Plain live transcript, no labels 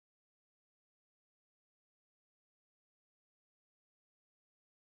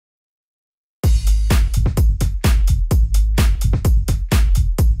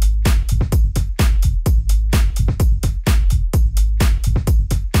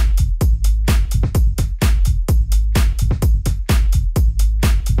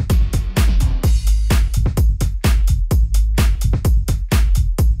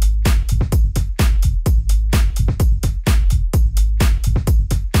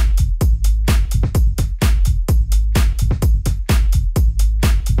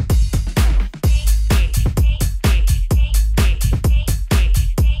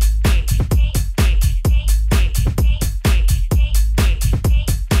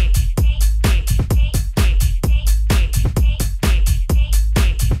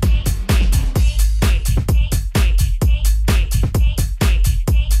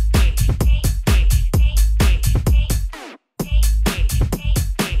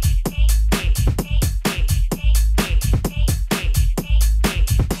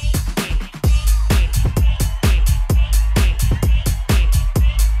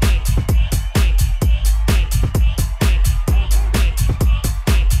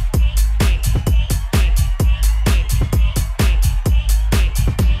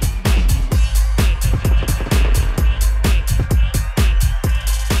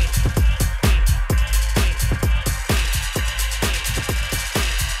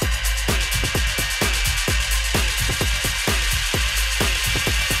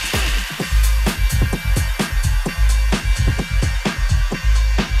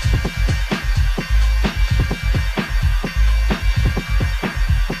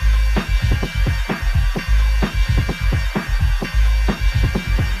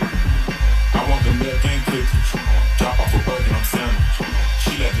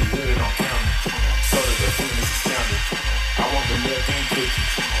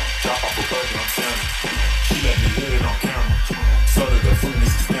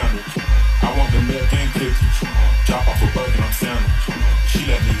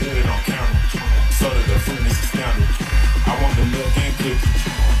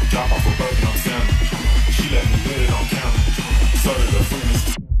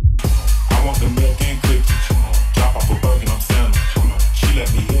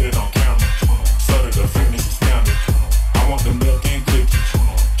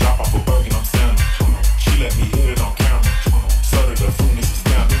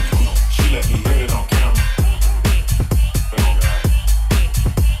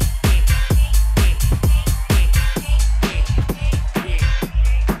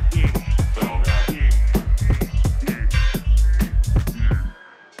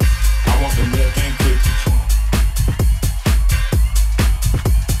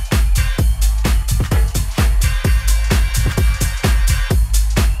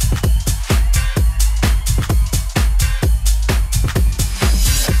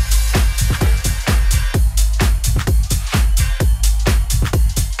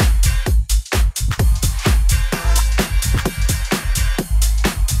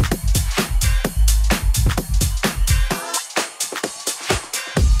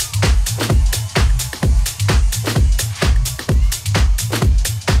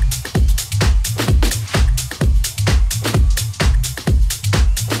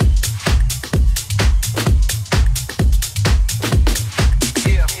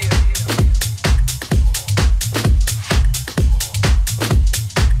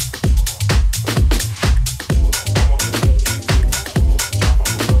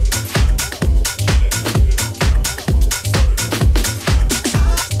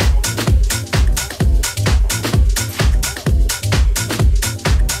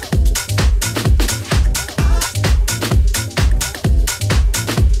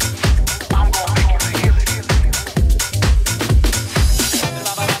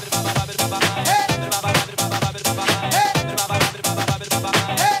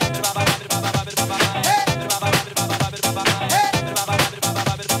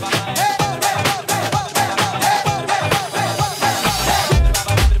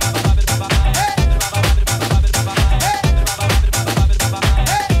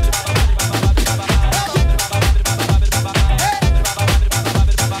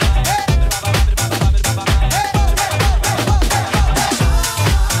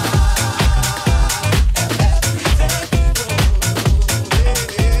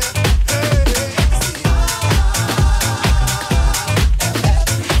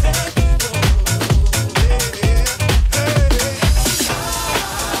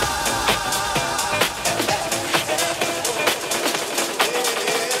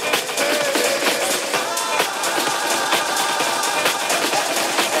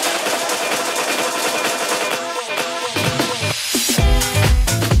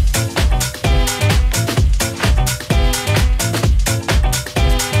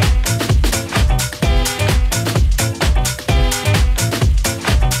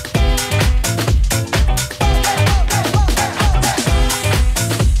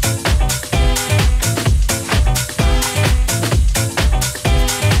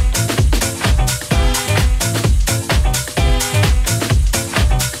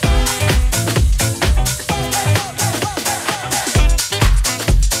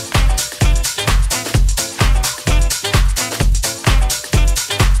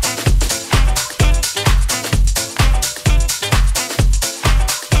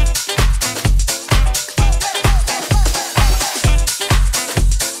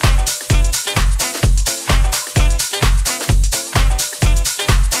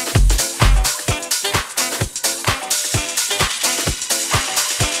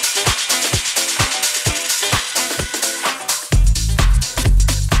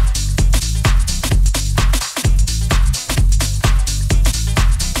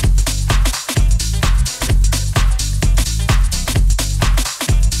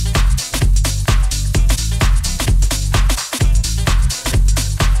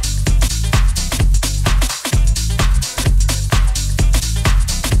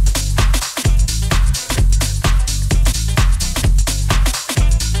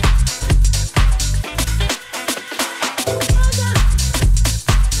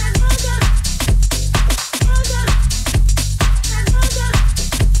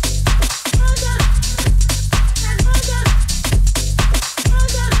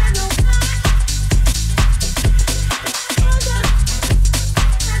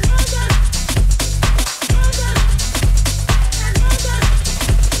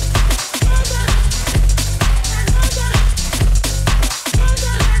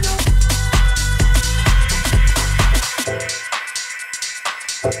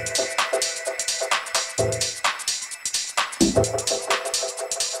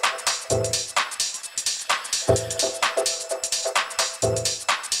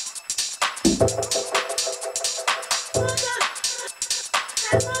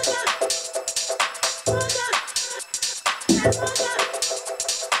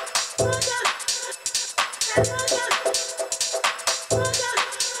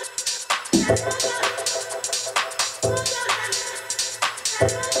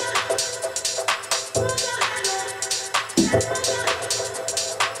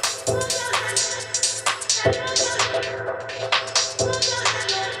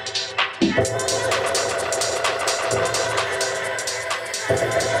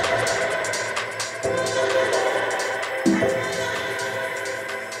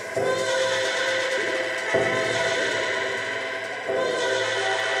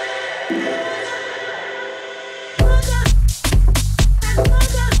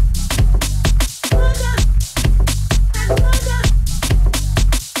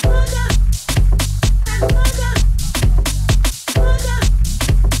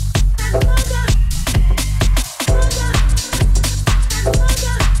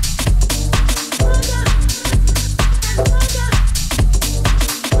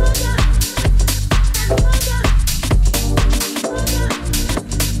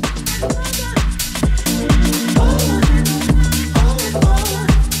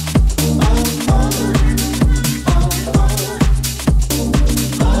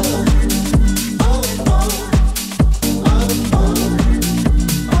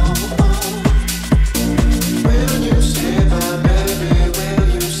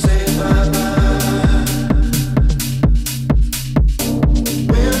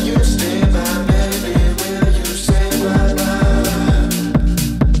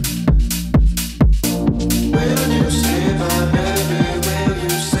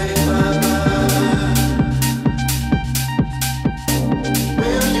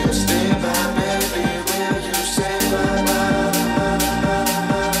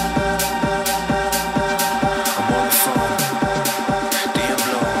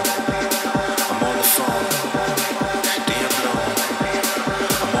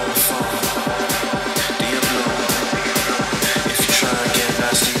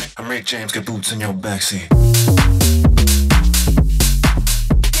James, get boots in your backseat.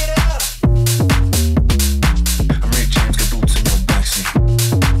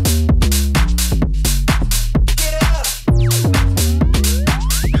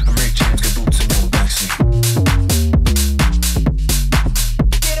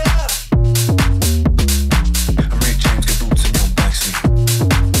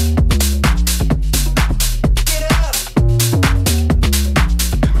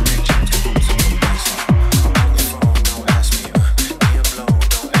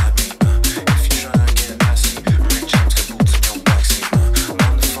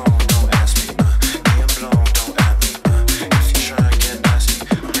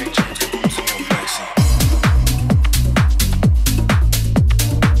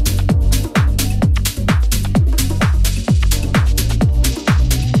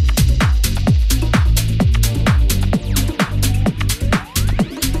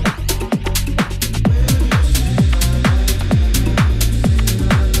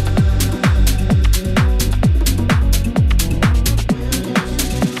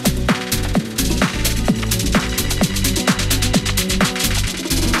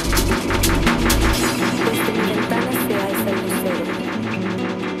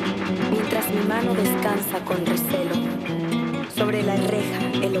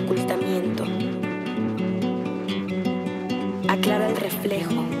 Aclara el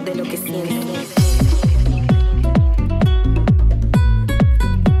reflejo de lo que sientes.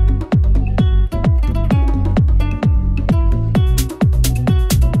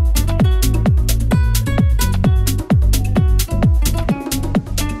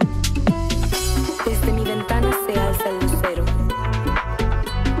 Desde mi ventana se alza el lucero,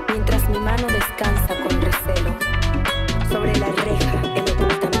 mientras mi mano descansa con recelo sobre la reja, el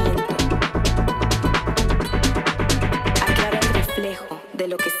ocultamiento. Aclara el reflejo de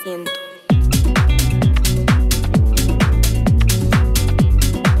lo que siento.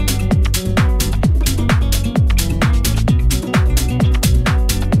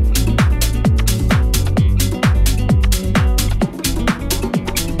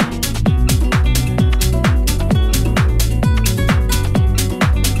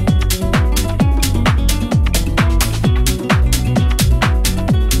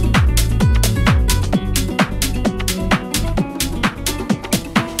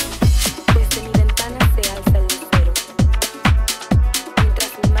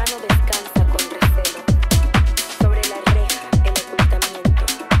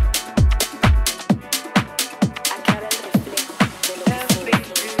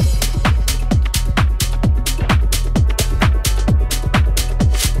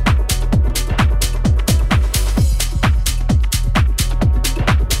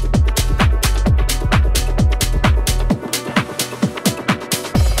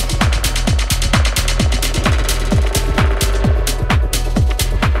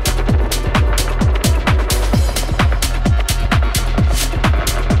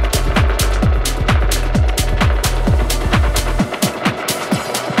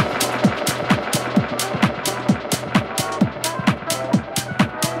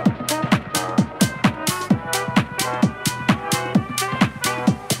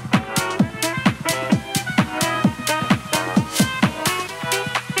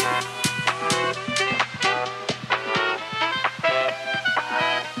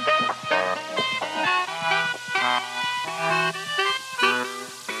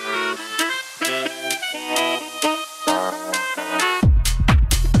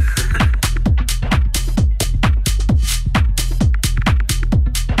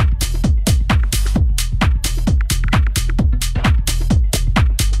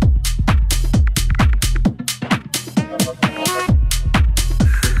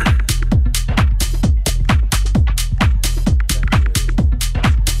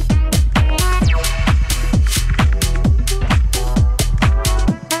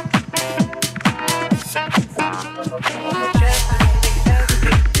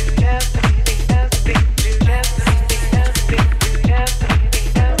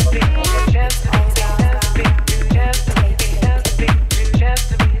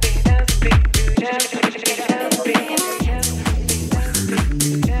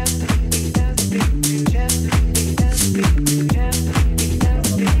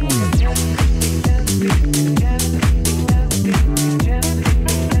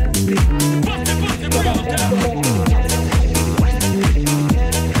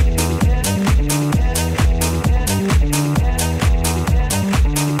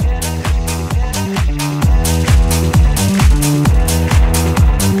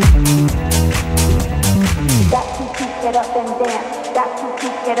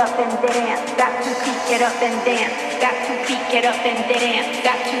 pick it up and dance. Got to pick it up and dance. Got to pick it up and dance.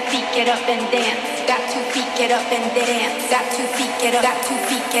 Got to pick it up and dance. Got to pick it up and dance. Got to pick it up. Got to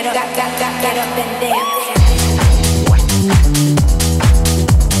pick it up. Got it up and dance.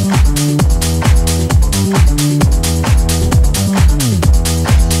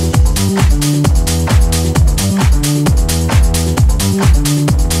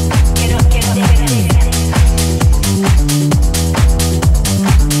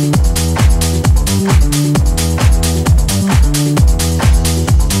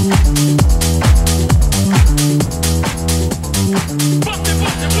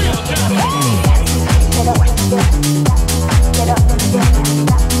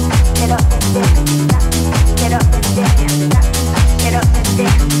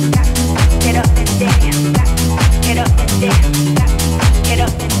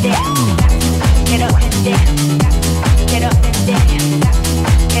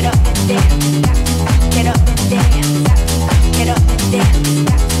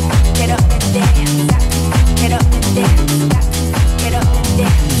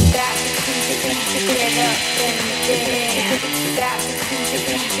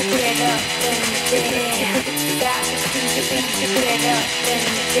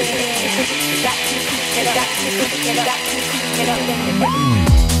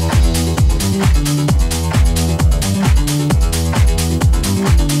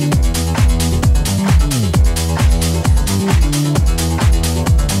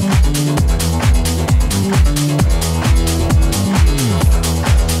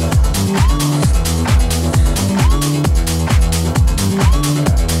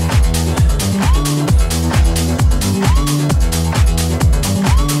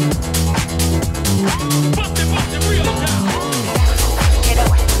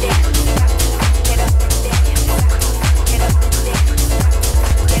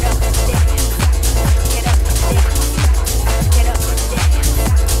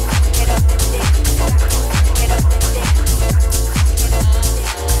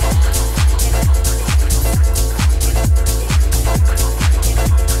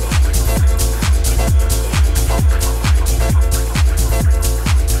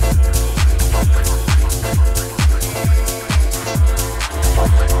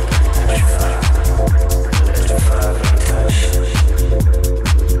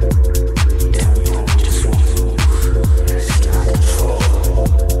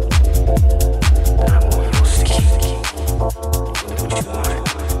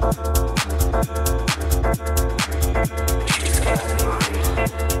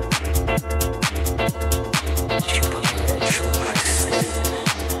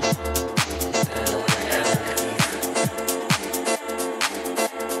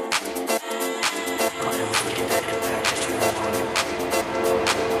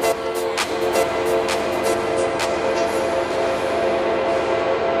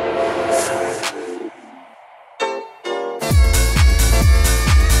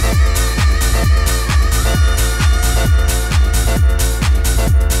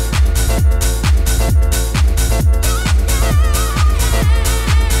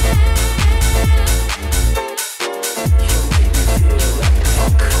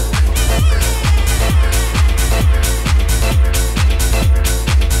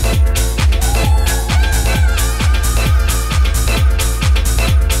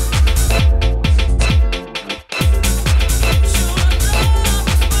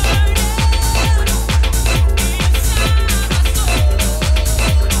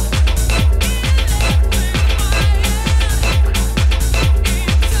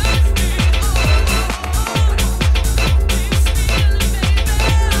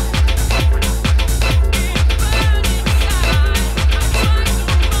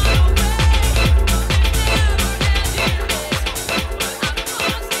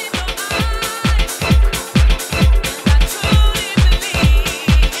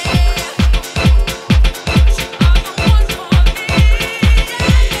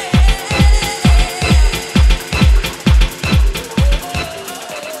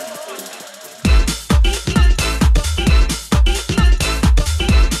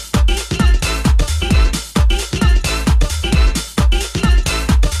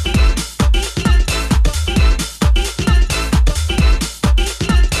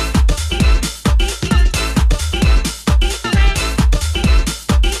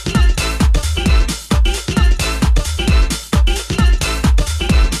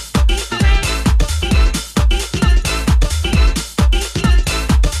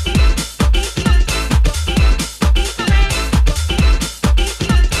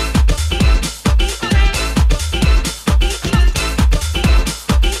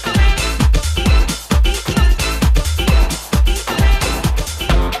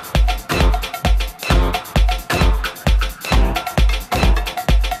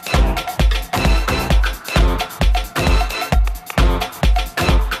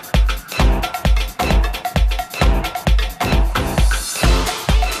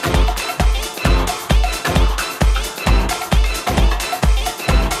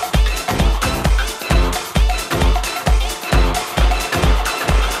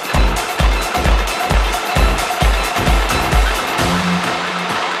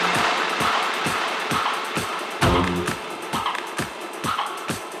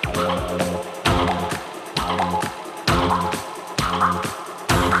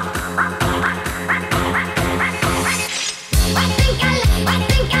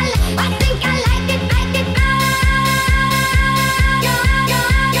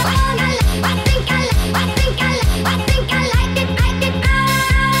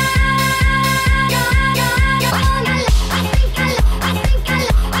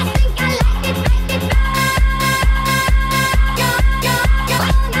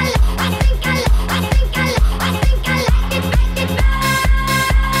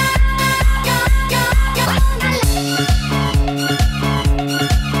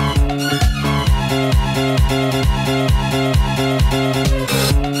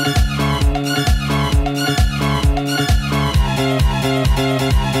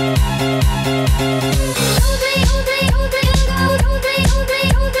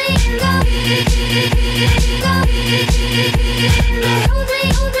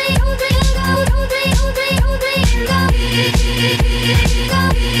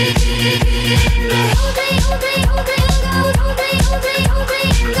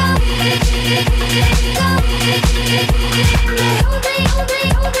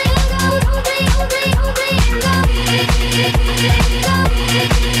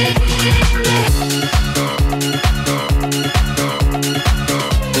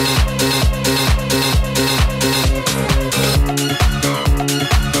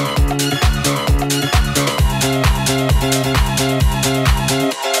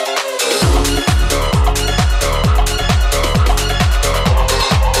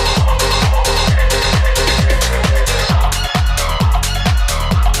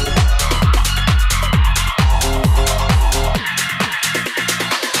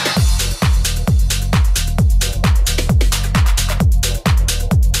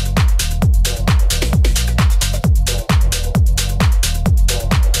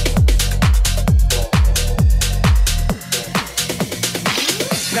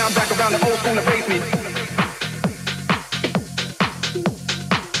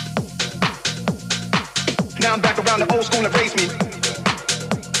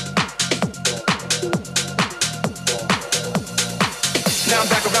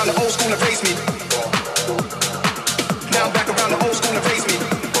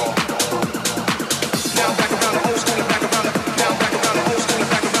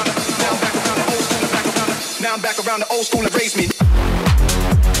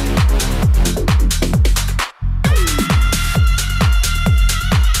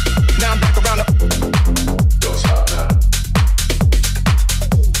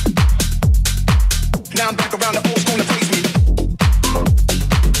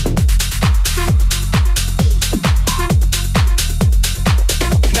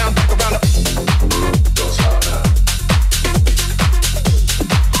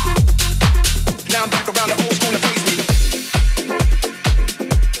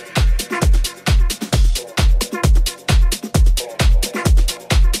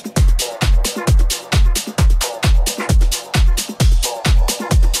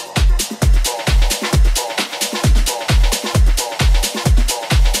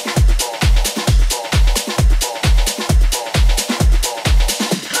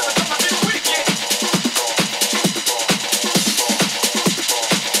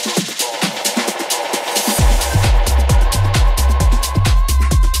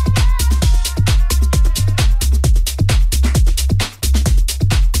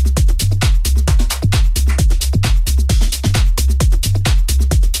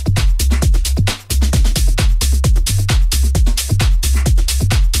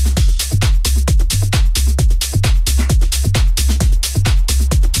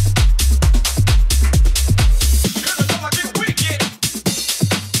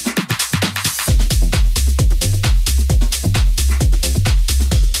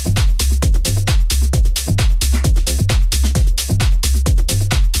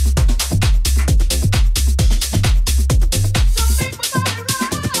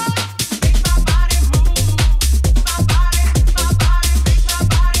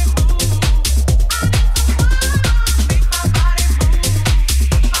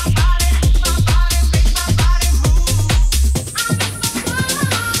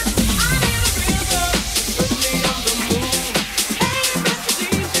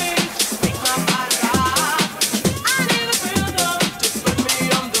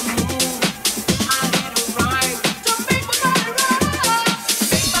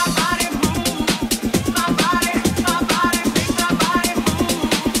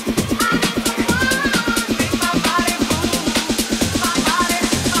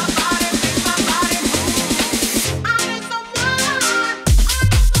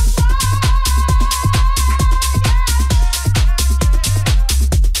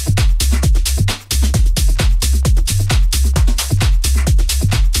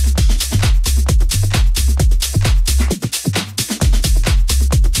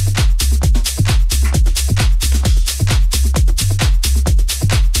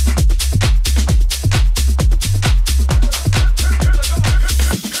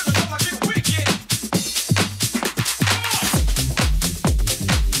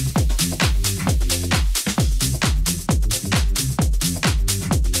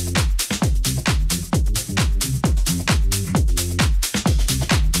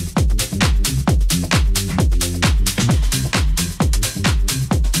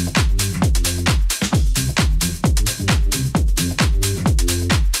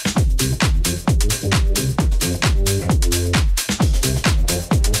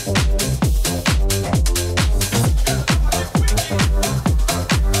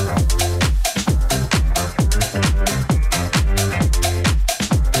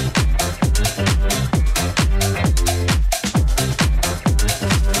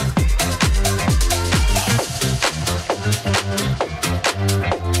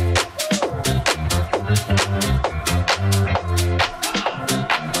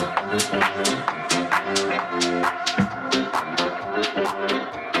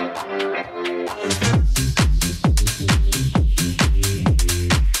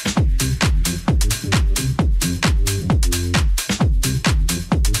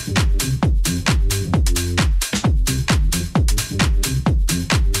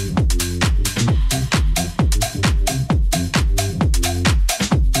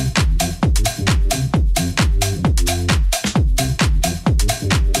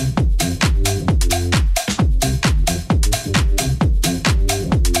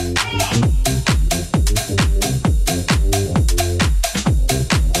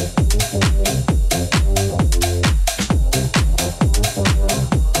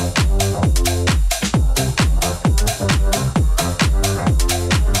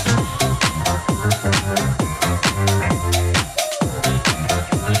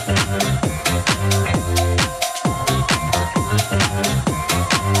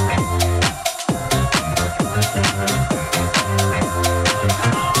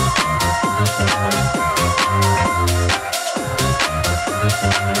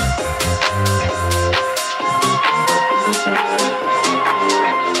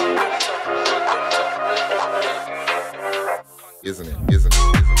 Isn't it? Isn't it?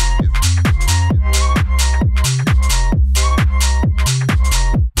 Isn't it?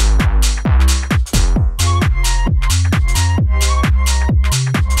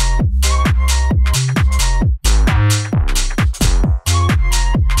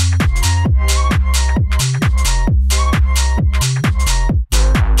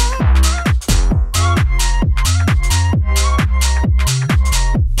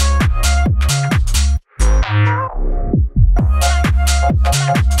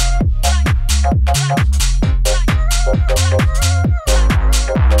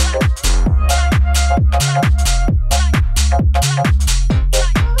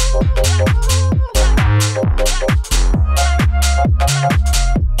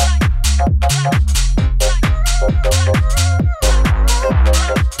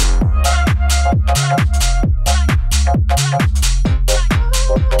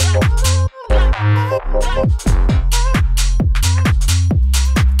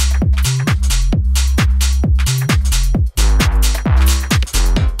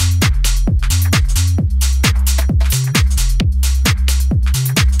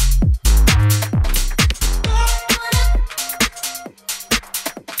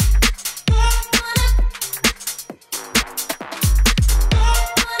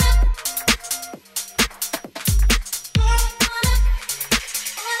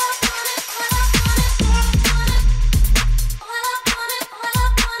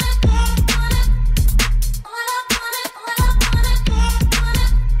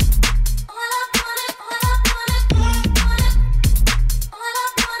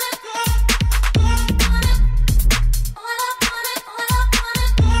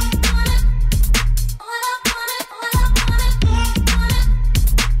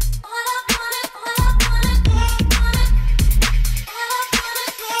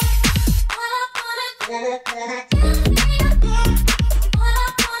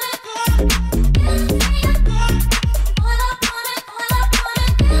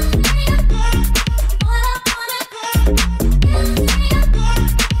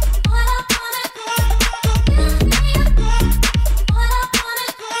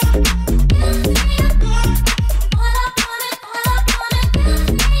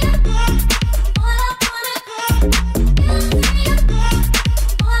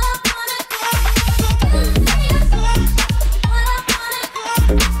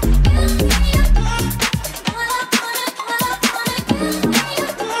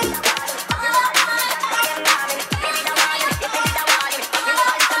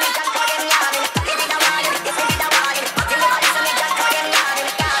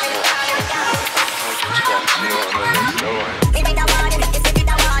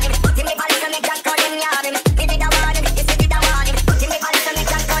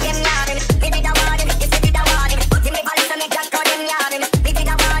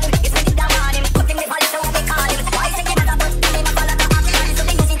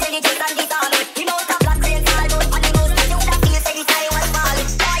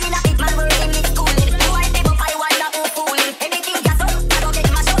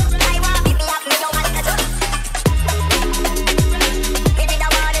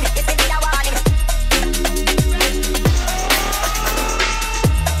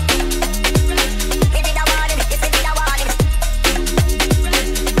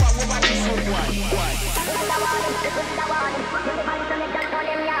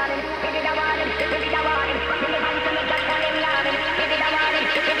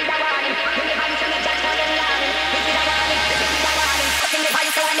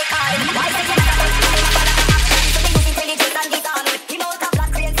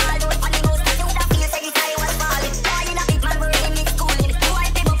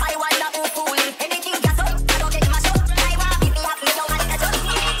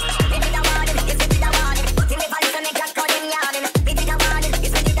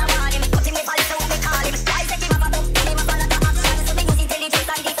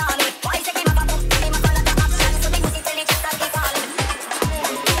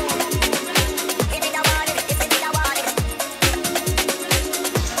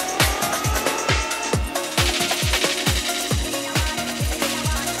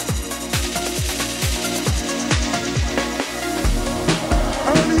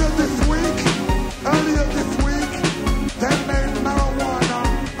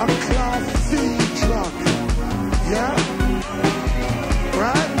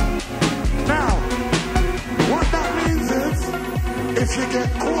 If you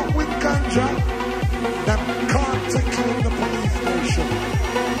get caught with ganja, then can't take you in the police station.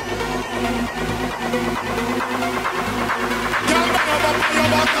 Can't bang up on your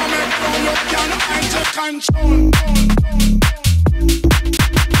back and make you can't find your control.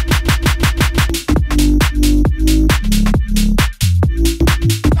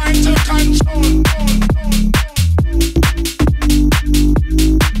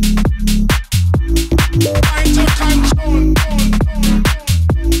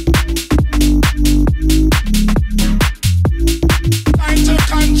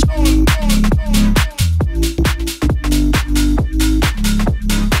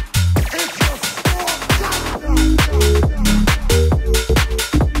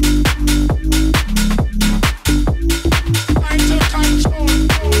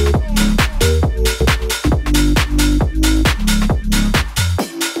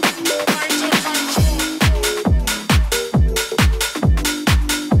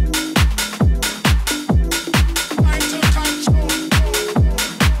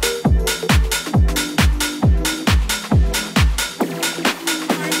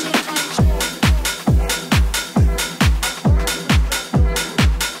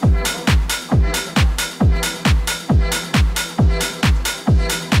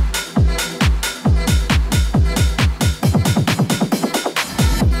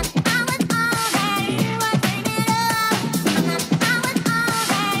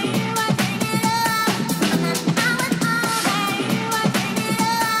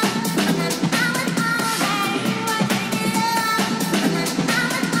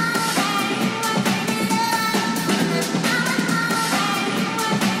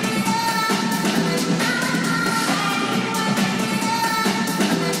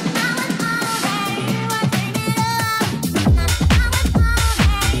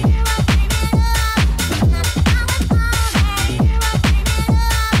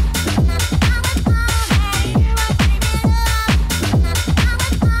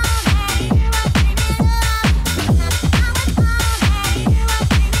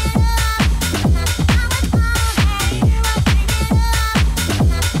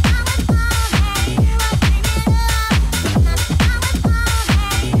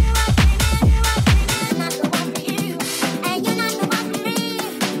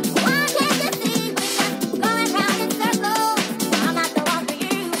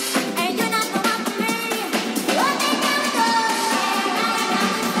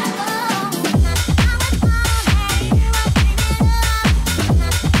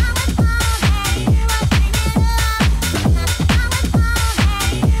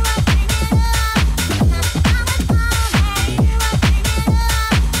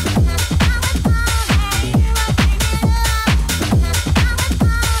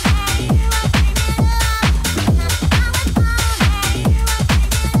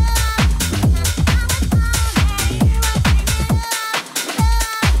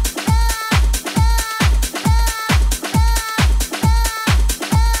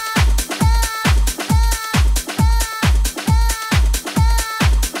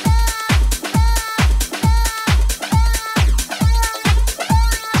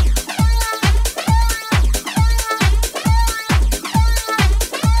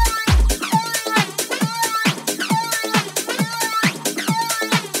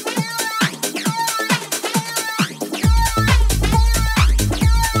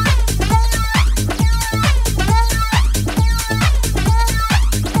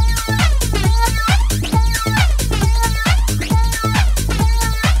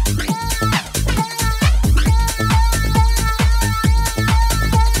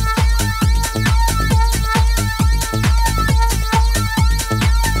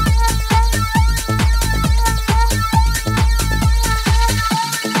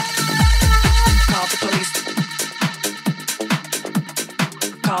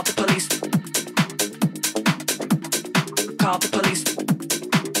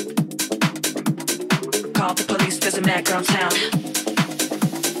 there's a mad girl town.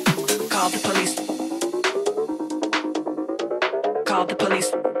 Call the police. Call the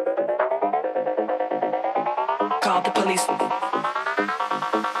police. Call the police.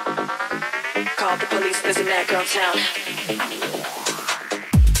 Call the police, there's a mad girl town.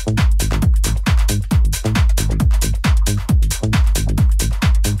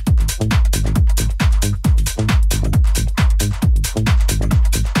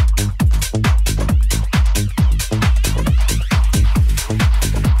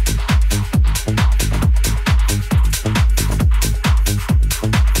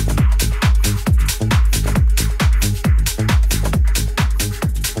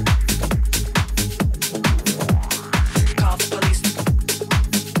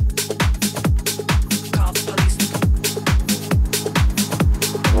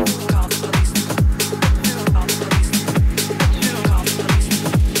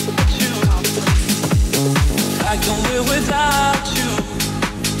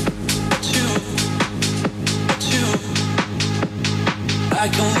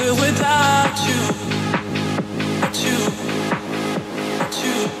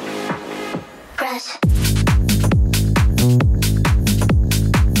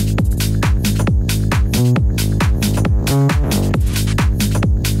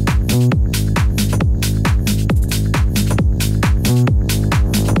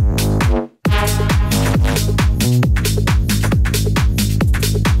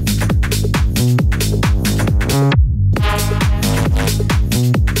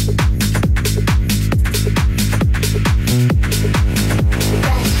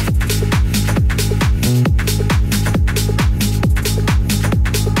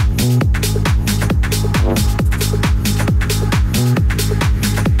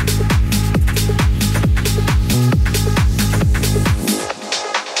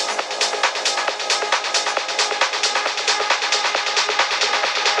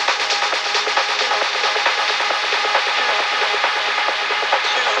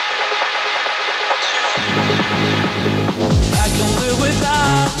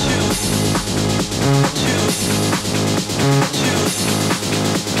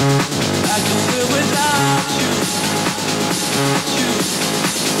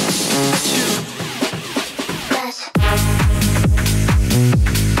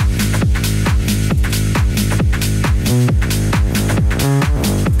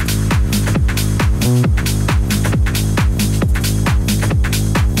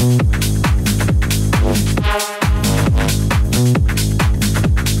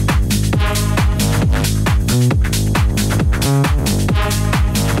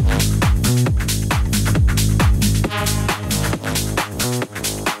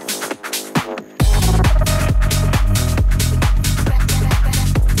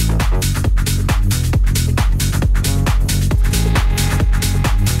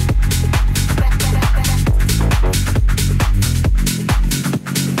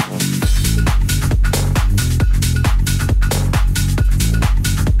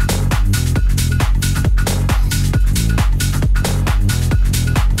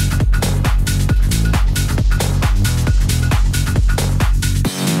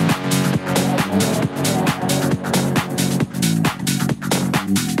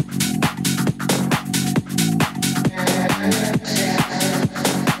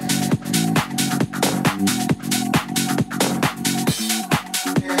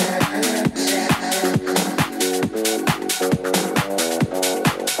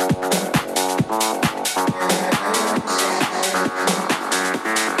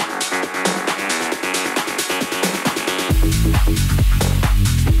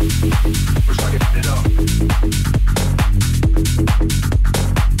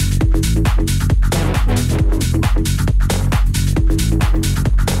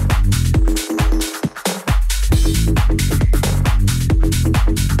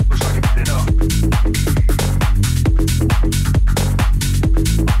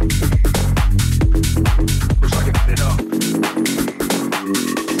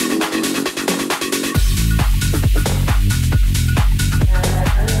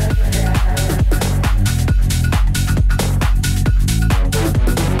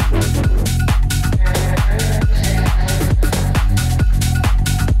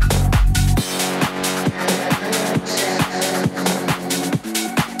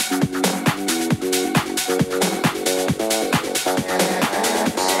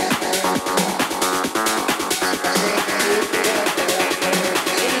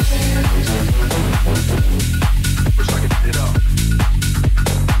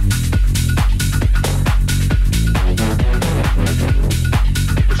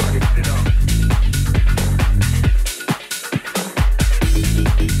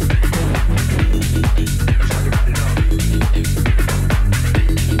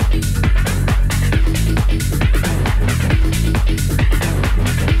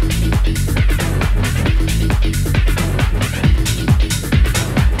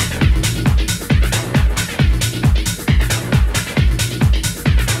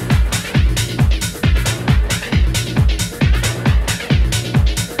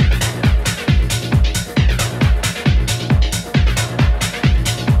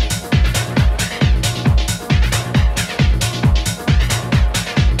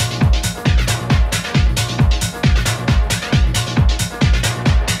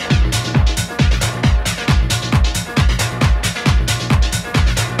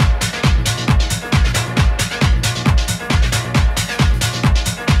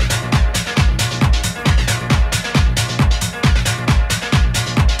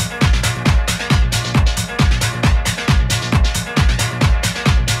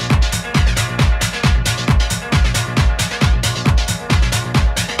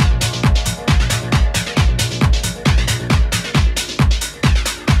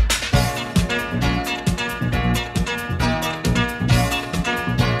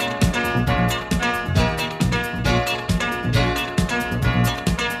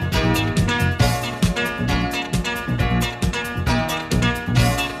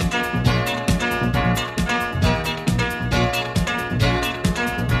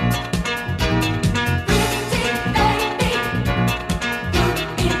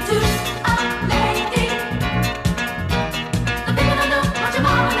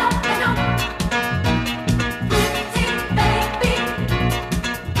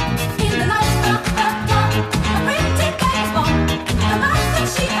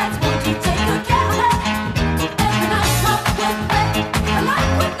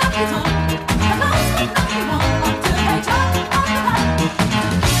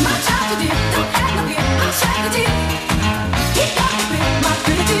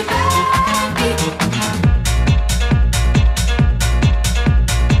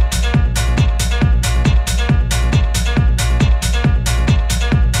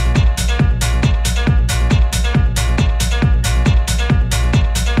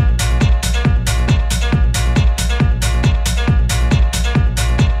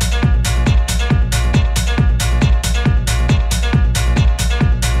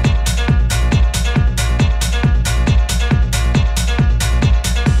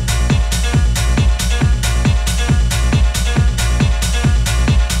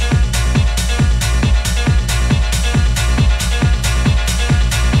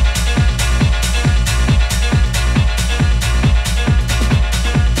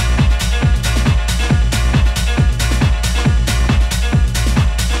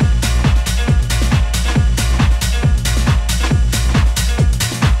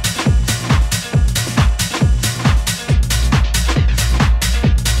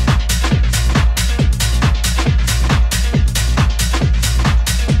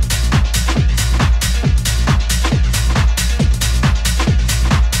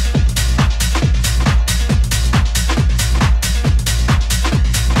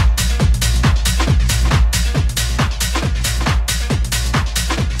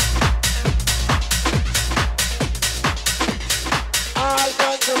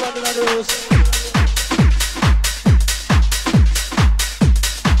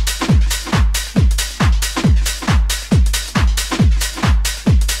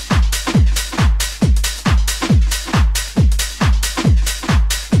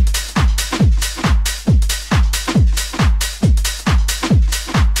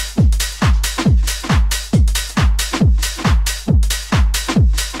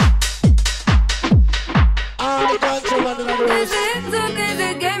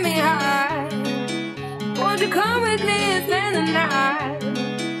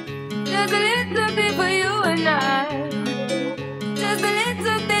 Just a little bit for you and I. Just a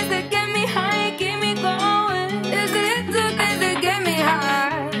little things that get me high, keep me going. Just a little things that get me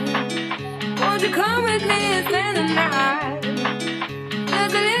high. Won't you come with me and spend the night?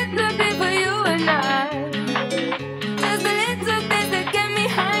 Just a little bit for you and I. Just a little things that get me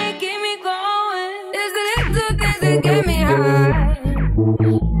high, keep me going. Just a little things that get me high.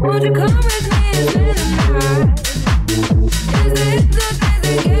 Won't you come with me and spend the night? Just a little things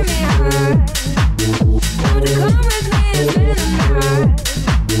that get me high. Won't you come with me and spend the night?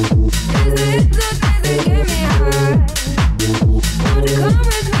 Just a little things that get me high. Won't you come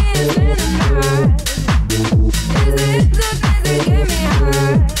with me and spend the night? Just a little things that get me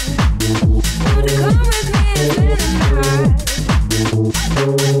high. Won't you come with me and spend the night?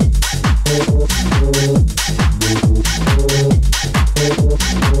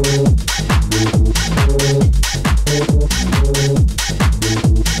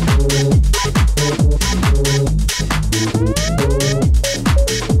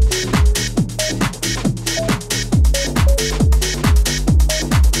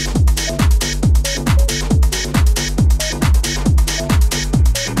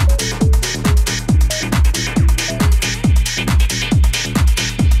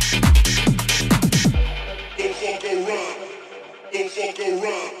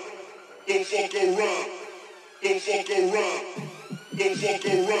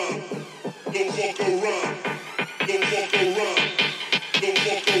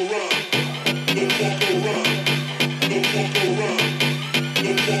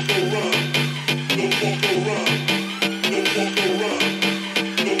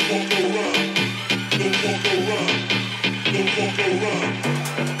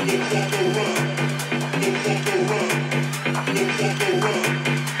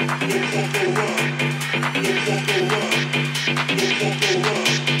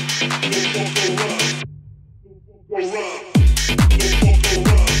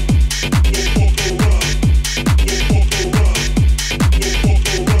 Run.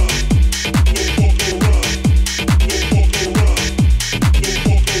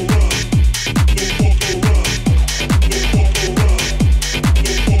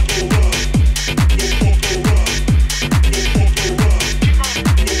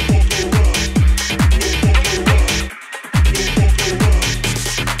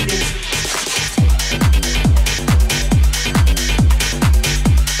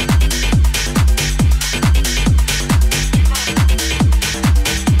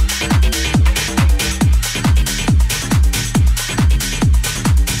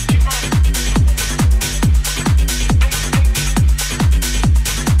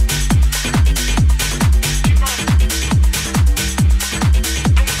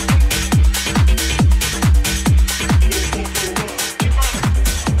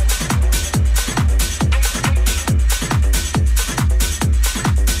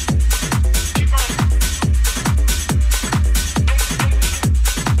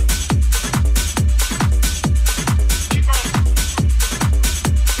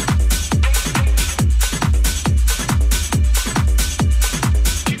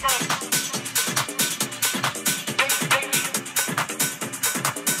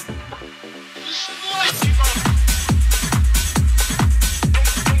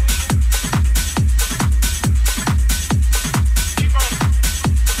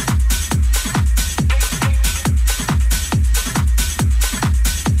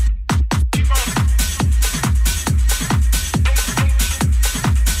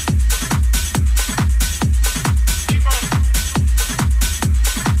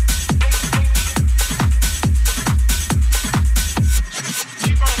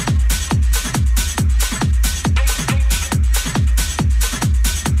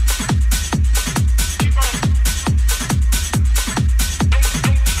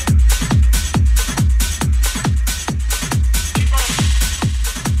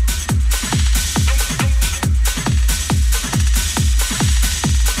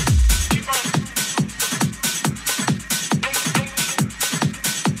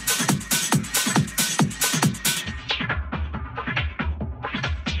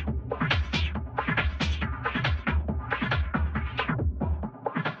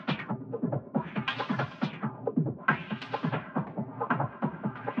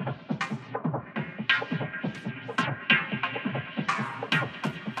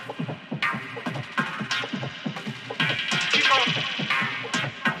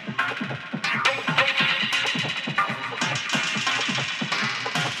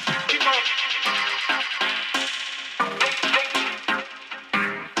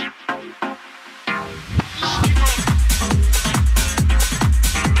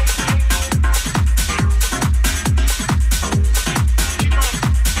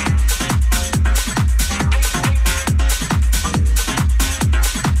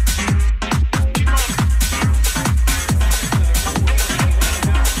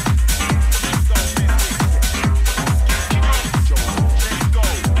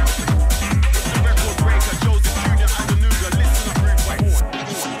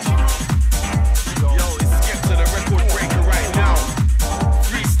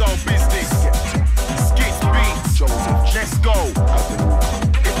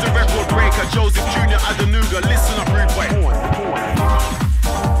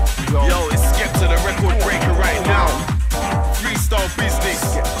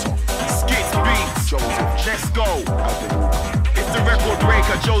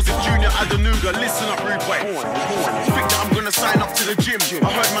 Joseph Jr. Adanuga. Listen up, rude boy. Think that I'm gonna sign up to the gym. I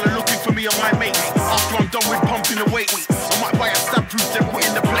heard man are looking for me and my mates. After I'm done with pumping the weights, I might buy a stamp proof, then put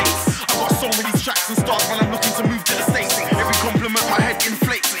in the plates. I've got so many tracks and stars when I'm looking to move to the States. Every compliment my head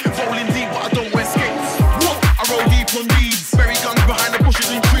inflates. Rolling deep, but I don't wear skates. Whoa, I roll deep on leads. Bury guns behind the bushes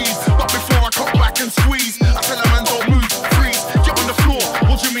and trees. But before I cut back and squeeze, I tell a man don't move, freeze. Get on the floor.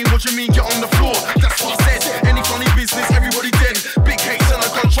 What you mean, get on the floor? That's what I said. Any funny business, everybody dead. Big hates and a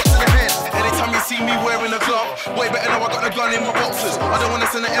gunshot to the head. Anytime you see me wearing a glove, way better now I got a gun in my boxers. I don't wanna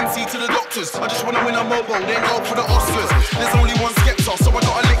send an MC to the doctors. I just wanna win a mobile, then go for the Oscars. There's only one skeptor, so I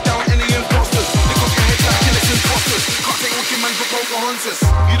gotta lick down any imposters. They got your heads like killers and busters. Can't take wicked man for Pocahontas.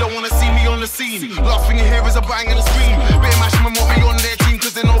 You don't wanna see me on the scene. Last thing you hear is a bang and a scream. Better mash man want me on their team,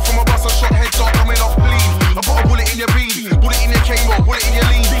 cause they know from a bus I shot heads off coming off clean. I put a bullet in your beam, bullet in your camo, bullet in your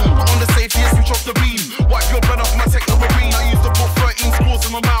lean. Put on the safety and switch off the beam. Wipe your blood off my techno-marine. I used to put 13 scores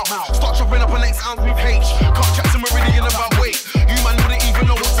in my mouth. Start chopping up an X ounce with H. Can't chat to Meridian about weight. You man wouldn't even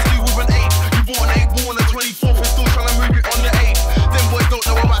know what to do with an 8. You bought an 8 ball on the 24th and still trying to move it on the 8. Them boys don't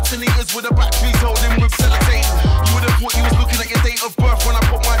know about 10 liters with the batteries holding with sellotape. You would have thought you was looking at your date of birth when I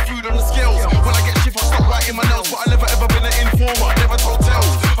put my food on the scales. When I get shift I stop writing my nails, but I never ever been an informer, never told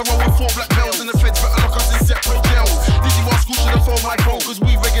tales. I roll with 4 black bells and the feds better lock us in separate jails. Did you ask school should have phoned my phone, cause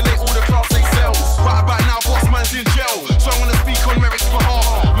we regulate all the class A cells. Right about now boss man's in jail, so I'm gonna speak on Merrick's behalf.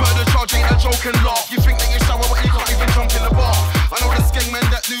 Murder charge ain't a joke and laugh.